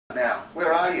Now,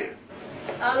 where are you?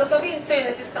 Look, I'll be in soon.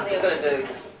 There's just something I've got to do.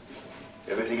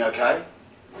 Everything okay?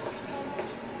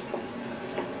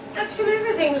 Actually,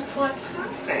 everything's quite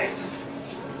perfect.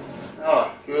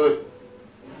 Oh, good.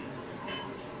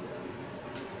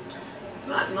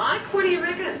 Right, Mike, what do you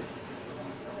reckon?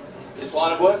 This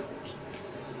line of work?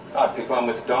 I'd pick one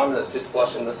with a diamond that sits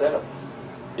flush in the centre.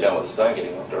 You don't want the stone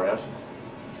getting knocked around.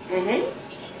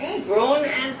 Mm-hmm. Yeah, brawn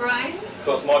and brains. Of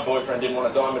course, my boyfriend didn't want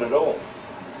a diamond at all.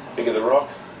 Bigger the rock,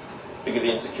 bigger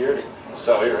the insecurity.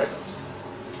 So he reckons.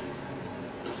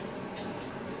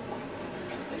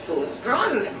 Full of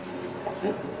surprises.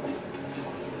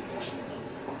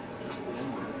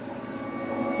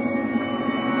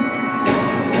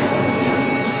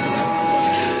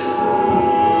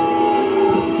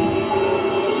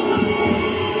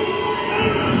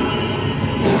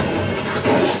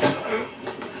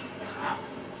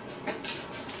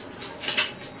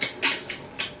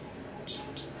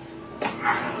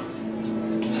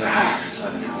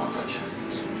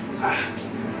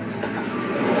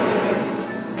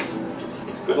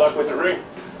 Good luck with the ring.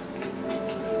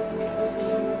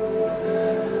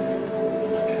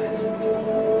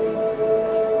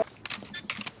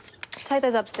 Take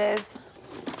those upstairs.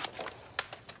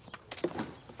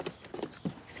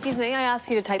 Excuse me, I asked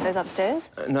you to take those upstairs.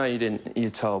 No, you didn't. You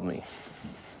told me.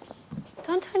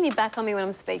 Don't turn your back on me when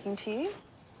I'm speaking to you.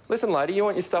 Listen, lady, you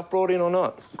want your stuff brought in or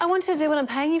not? I want you to do what I'm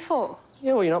paying you for.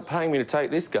 Yeah, well, you're not paying me to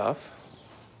take this guff.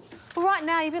 Well, right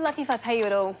now, you'd be lucky if I pay you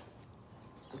at all.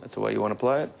 That's the way you want to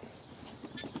play it?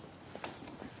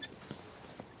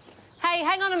 Hey,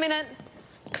 hang on a minute.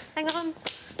 Hang on.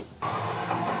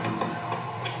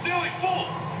 It's nearly full.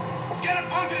 Get a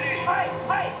bucket in.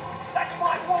 Hey, that's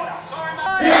my water. Sorry,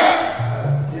 mate.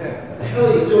 Yeah. What the hell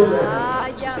are you doing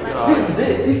there? This is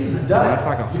it. This is the day.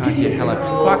 Fuck off.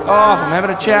 Fuck off. I'm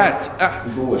having a chat.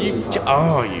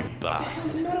 You bastard.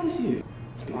 What's the matter with you?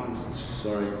 I'm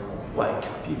sorry. Wake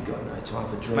up. You've got no time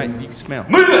for dreaming. Mate, you can smell.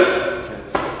 Move it!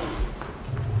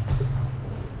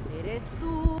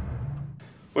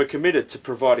 We're committed to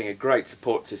providing a great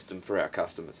support system for our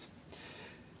customers.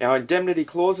 Our indemnity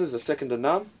clauses are second to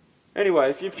none. Anyway,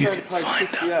 if you turn to page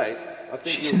 68, I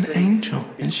think She's you'll an see angel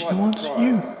and she wants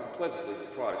you. Pleasantly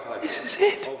surprised, This is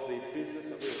it.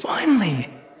 Finally,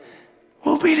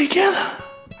 we'll be together.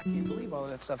 I can't believe all of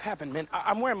that stuff happened, man.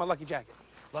 I'm wearing my Lucky jacket.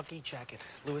 Lucky jacket.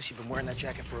 Louis, you've been wearing that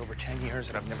jacket for over 10 years,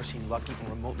 and I've never seen luck even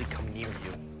remotely come near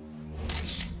you.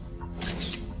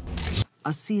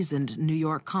 A seasoned New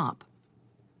York cop,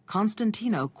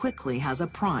 Constantino quickly has a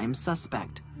prime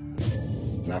suspect.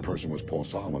 That person was Paul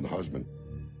Solomon, the husband.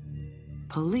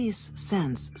 Police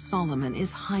sense Solomon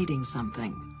is hiding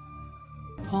something.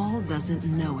 Paul doesn't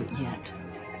know it yet,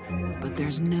 but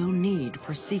there's no need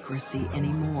for secrecy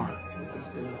anymore.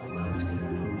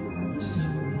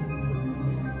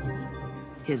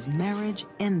 His marriage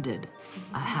ended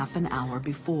a half an hour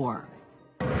before.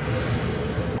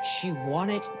 She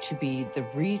wanted to be the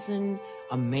reason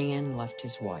a man left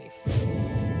his wife.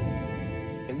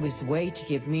 It was a way to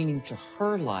give meaning to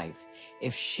her life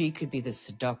if she could be the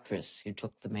seductress who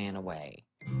took the man away.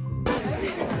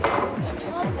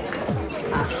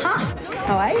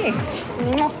 How are you?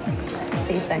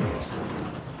 See you soon.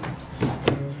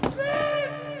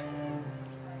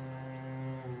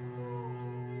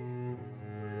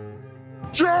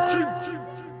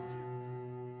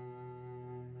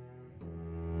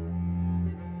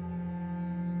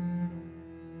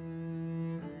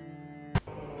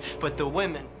 But the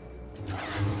women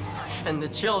and the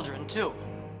children too.